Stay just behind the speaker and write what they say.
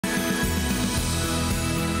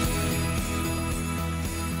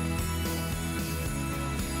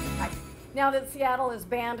Now that Seattle has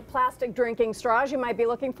banned plastic drinking straws, you might be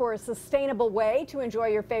looking for a sustainable way to enjoy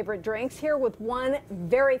your favorite drinks. Here with one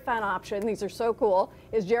very fun option, these are so cool,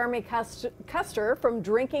 is Jeremy Custer from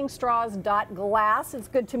drinkingstraws.glass. It's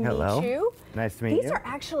good to meet you. Nice to meet you. These are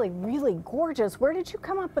actually really gorgeous. Where did you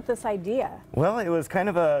come up with this idea? Well, it was kind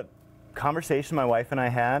of a conversation my wife and I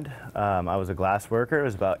had. I was a glass worker. It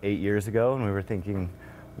was about 8 years ago, and we were thinking,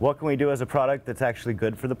 what can we do as a product that's actually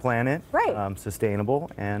good for the planet, right? Sustainable,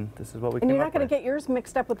 and this is what we came up with. And you're not going to get yours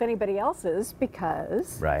mixed up with anybody else's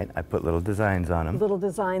because... Right, I put little designs on them. Little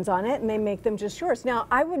designs on it, and they make them just yours. Now,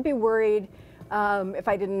 I would be worried, if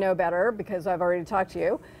I didn't know better, because I've already talked to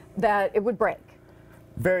you, that it would break.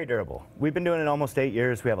 Very durable. We've been doing it almost 8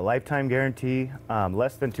 years. We have a lifetime guarantee,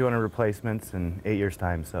 less than 200 replacements in 8 years'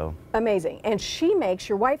 time. So amazing. And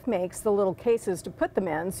your wife makes the little cases to put them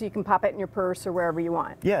in, so you can pop it in your purse or wherever you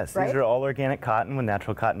want. Yes, right? These are all organic cotton with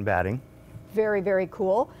natural cotton batting. Very, very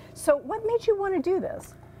cool. So what made you want to do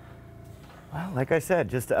this? Well, like I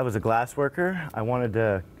said, I was a glass worker. I wanted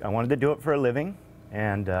to do it for a living,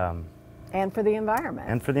 and for the environment.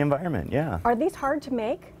 And for the environment, yeah. Are these hard to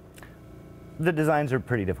make? The designs are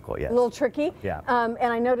pretty difficult, yes. A little tricky? Yeah.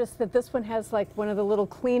 And I noticed that this one has like one of the little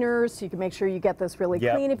cleaners, so you can make sure you get this really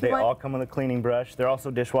clean if you want. They all come with a cleaning brush. They're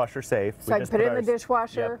also dishwasher safe. So I can put it in the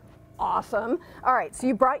dishwasher? Yep. Awesome. All right, so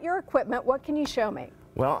you brought your equipment. What can you show me?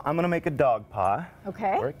 Well, I'm going to make a dog paw.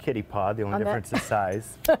 Okay. Or a kitty paw. The only difference is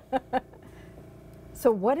size.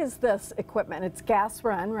 So what is this equipment? It's gas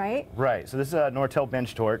run, right? Right. So this is a Nortel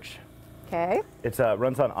bench torch. Okay. It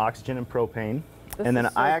runs on oxygen and propane. And then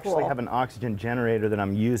I actually have an oxygen generator that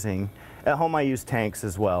I'm using. At home I use tanks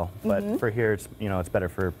as well, but for here it's better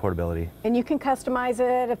for portability. And you can customize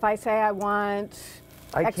it if I say I want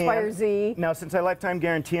X, Y, or Z. Now, since I lifetime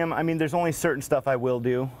guarantee them, I mean, there's only certain stuff I will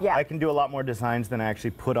do. Yeah. I can do a lot more designs than I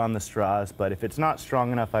actually put on the straws, but if it's not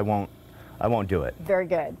strong enough, I won't do it. Very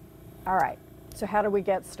good. All right. So how do we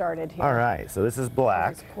get started here? All right. So this is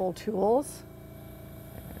black. There's cool tools.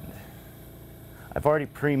 I've already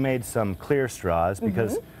pre-made some clear straws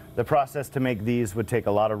because the process to make these would take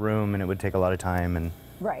a lot of room and it would take a lot of time. And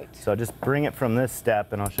right. So just bring it from this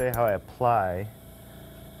step, and I'll show you how I apply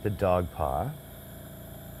the dog paw.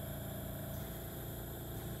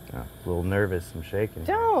 Oh, a little nervous, I'm shaking.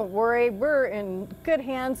 Don't worry, we're in good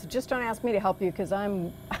hands. Just don't ask me to help you because I have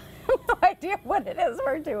no idea what it is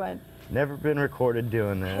we're doing. Never been recorded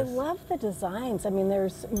doing this. I love the designs. I mean,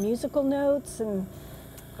 there's musical notes and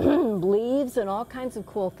leaves and all kinds of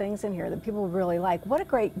cool things in here that people really like. What a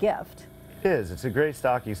great gift. It is. It's a great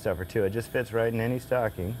stocking stuffer too. It just fits right in any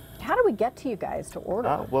stocking. How do we get to you guys to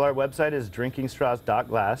order? Well, our website is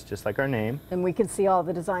drinkingstraws.glass, just like our name. And we can see all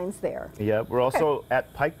the designs there. Yeah, we're also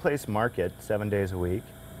at Pike Place Market 7 days a week.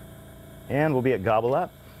 And we'll be at Gobble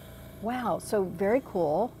Up. Wow, so very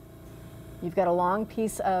cool. You've got a long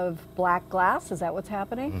piece of black glass. Is that what's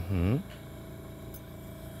happening? Mm-hmm.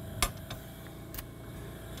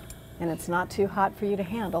 And it's not too hot for you to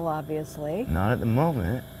handle, obviously. Not at the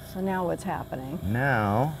moment. So now what's happening?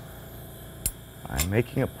 Now, I'm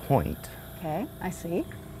making a point. Okay, I see.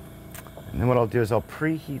 And then what I'll do is I'll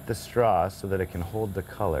preheat the straw so that it can hold the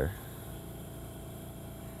color.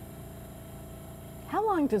 How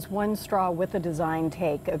long does one straw with a design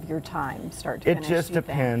take of your time, start to finish? It just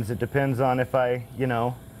depends. It depends on if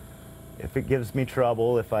if it gives me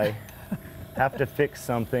trouble, if I have to fix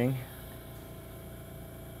something.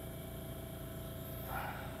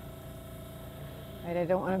 I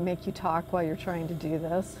don't want to make you talk while you're trying to do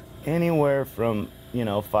this. Anywhere from,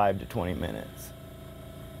 5 to 20 minutes.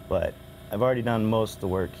 But I've already done most of the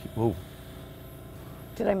work. Ooh.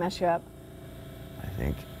 Did I mess you up? I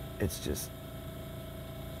think it's just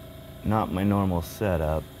not my normal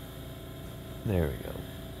setup. There we go.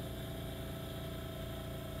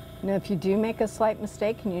 Now, if you do make a slight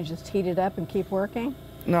mistake, can you just heat it up and keep working?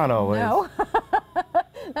 Not always. No?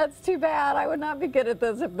 That's too bad. I would not be good at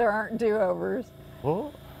this if there aren't do-overs.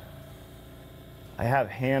 Well, I have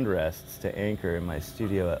hand rests to anchor in my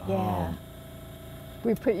studio at home.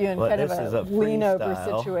 We put you in kind of a lean-over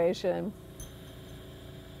situation.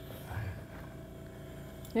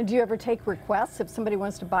 And do you ever take requests? If somebody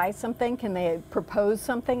wants to buy something, can they propose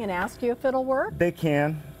something and ask you if it'll work? They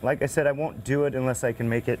can. Like I said, I won't do it unless I can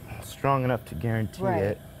make it strong enough to guarantee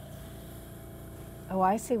it. Oh,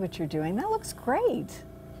 I see what you're doing. That looks great.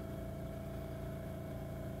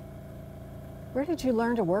 Where did you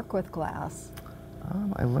learn to work with glass?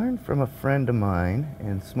 I learned from a friend of mine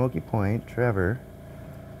in Smoky Point, Trevor,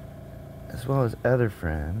 as well as other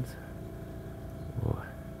friends. Ooh.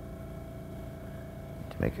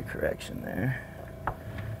 To make a correction there.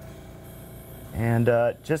 And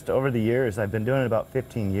just over the years, I've been doing it about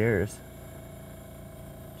 15 years.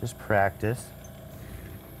 Just practice.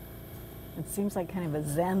 It seems like kind of a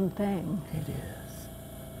Zen thing. It is.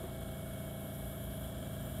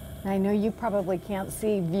 I know you probably can't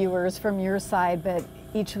see, viewers, from your side, but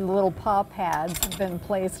each of the little paw pads have been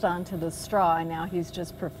placed onto the straw, and now he's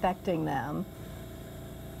just perfecting them.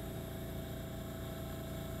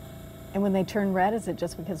 And when they turn red, is it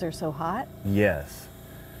just because they're so hot? Yes.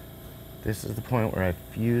 This is the point where I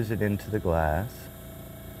fuse it into the glass.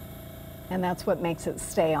 And that's what makes it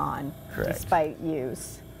stay on, Correct. despite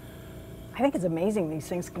use. I think it's amazing these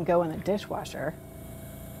things can go in the dishwasher.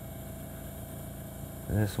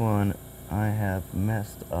 This one I have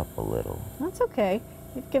messed up a little. That's okay.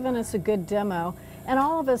 You've given us a good demo. And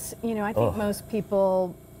all of us, you know, I think most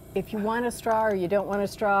people, if you want a straw or you don't want a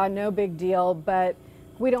straw, no big deal, but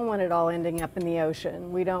we don't want it all ending up in the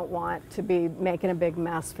ocean. We don't want to be making a big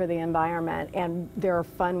mess for the environment. And there are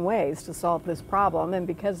fun ways to solve this problem. And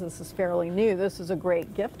because this is fairly new, this is a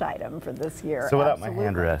great gift item for this year. So without my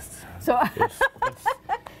hand rests. So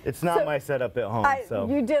it's not my setup at home. So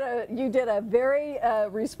you did a very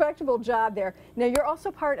respectable job there. Now you're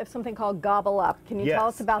also part of something called Gobble Up. Can you tell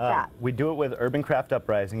us about that? We do it with Urban Craft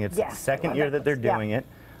Uprising. It's the second year that they're doing it.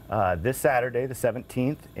 This Saturday, the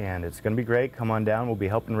 17th, and it's going to be great. Come on down. We'll be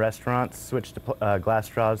helping restaurants switch to glass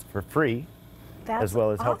straws for free, as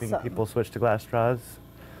well as helping people switch to glass straws.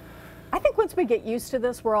 I think once we get used to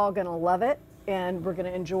this, we're all going to love it, and we're going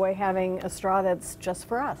to enjoy having a straw that's just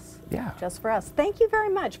for us. Yeah. Just for us. Thank you very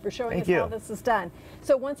much for showing us how this is done.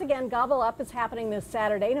 So once again, Gobble Up is happening this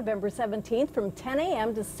Saturday, November 17th from 10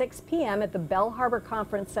 a.m. to 6 p.m. at the Bell Harbor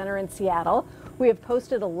Conference Center in Seattle. We have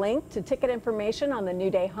posted a link to ticket information on the New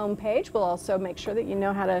Day homepage. We'll also make sure that you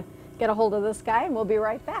know how to get a hold of this guy, and we'll be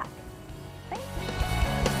right back.